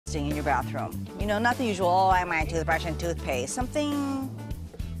interesting in your bathroom? You know, not the usual, oh, I have my toothbrush and toothpaste. Something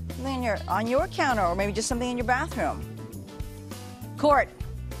on your counter, or maybe just something in your bathroom. Court.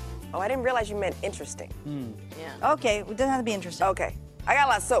 Oh, I didn't realize you meant interesting. Yeah. Okay, it doesn't have to be interesting. Okay, I got a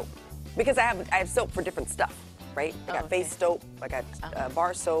lot of soap because I have soap for different stuff, right? I got face soap, I got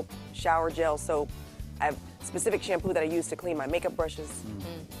bar soap, shower gel soap. I have specific shampoo that I use to clean my makeup brushes.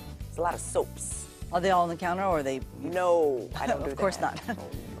 It's a lot of soaps. Are they all on the counter, or are they? No, I don't do that. Of course not. Oh,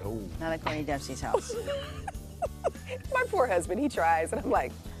 no. Not at Corny Dempsey's house. My poor husband, he tries, and I'm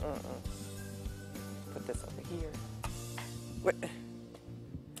like, put this over here.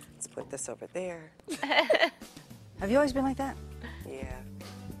 Let's put this over there. Have you always been like that? Yeah.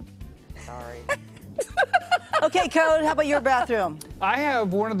 Sorry. Okay, Code, how about your bathroom? I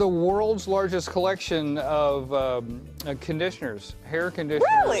have one of the world's largest collection of conditioners, hair conditioners.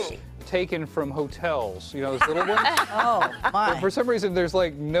 Really? Taken from hotels, you know, those little ones. Oh, my. But for some reason, there's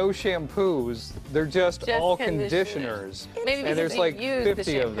like no shampoos. They're just all conditioners. Maybe and there's like use 50 the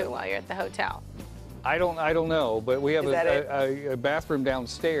shampoo of them. while you're at the hotel. I don't know, but we have Is that a bathroom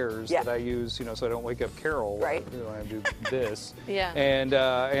downstairs that I use, you know, so I don't wake up Carol. Right. You know, I do this. Yeah. And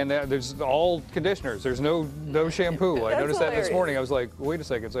there's all conditioners. There's no shampoo. I noticed that this morning. I was like, wait a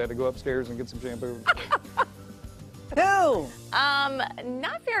second. So I had to go upstairs and get some shampoo. Who?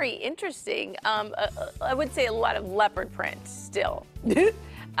 Not very interesting. I would say a lot of leopard print still. I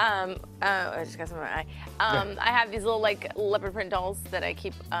just got some in my eye. I have these little like leopard print dolls that I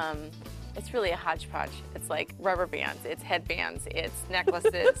keep. It's really a hodgepodge. It's like rubber bands, it's headbands, it's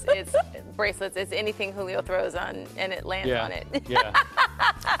necklaces, it's bracelets, it's anything Julio throws on and it lands on it. Yeah.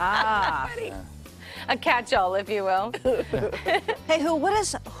 A catch-all, if you will. Hey, what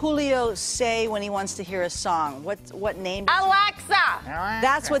does Julio say when he wants to hear a song? What name? Alexa!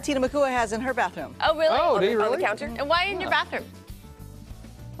 That's what Tina McCoy has in her bathroom. Oh, really? Oh, do you On really? the counter? And why in your bathroom?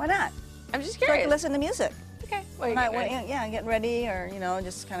 Why not? I'm just So I curious. can listen to music. Okay. Well, you're Right, getting ready. yeah, getting ready, or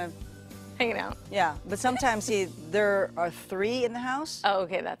just kind of. Hanging out. Yeah, but sometimes there are 3 in the house. Oh,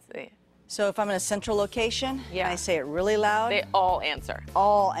 okay, that's the. So if I'm in a central location, and I say it really loud, They all answer.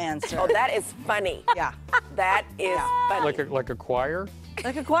 all answer. Oh, that is funny. Yeah, That is funny. Like a choir?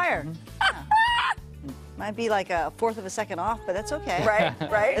 like a choir. Yeah. Might be like a fourth of a second off, but that's okay.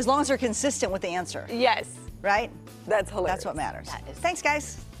 Right? As long as they're consistent with the answer, Yes. right? That's hilarious. That's what matters. Thanks,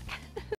 guys.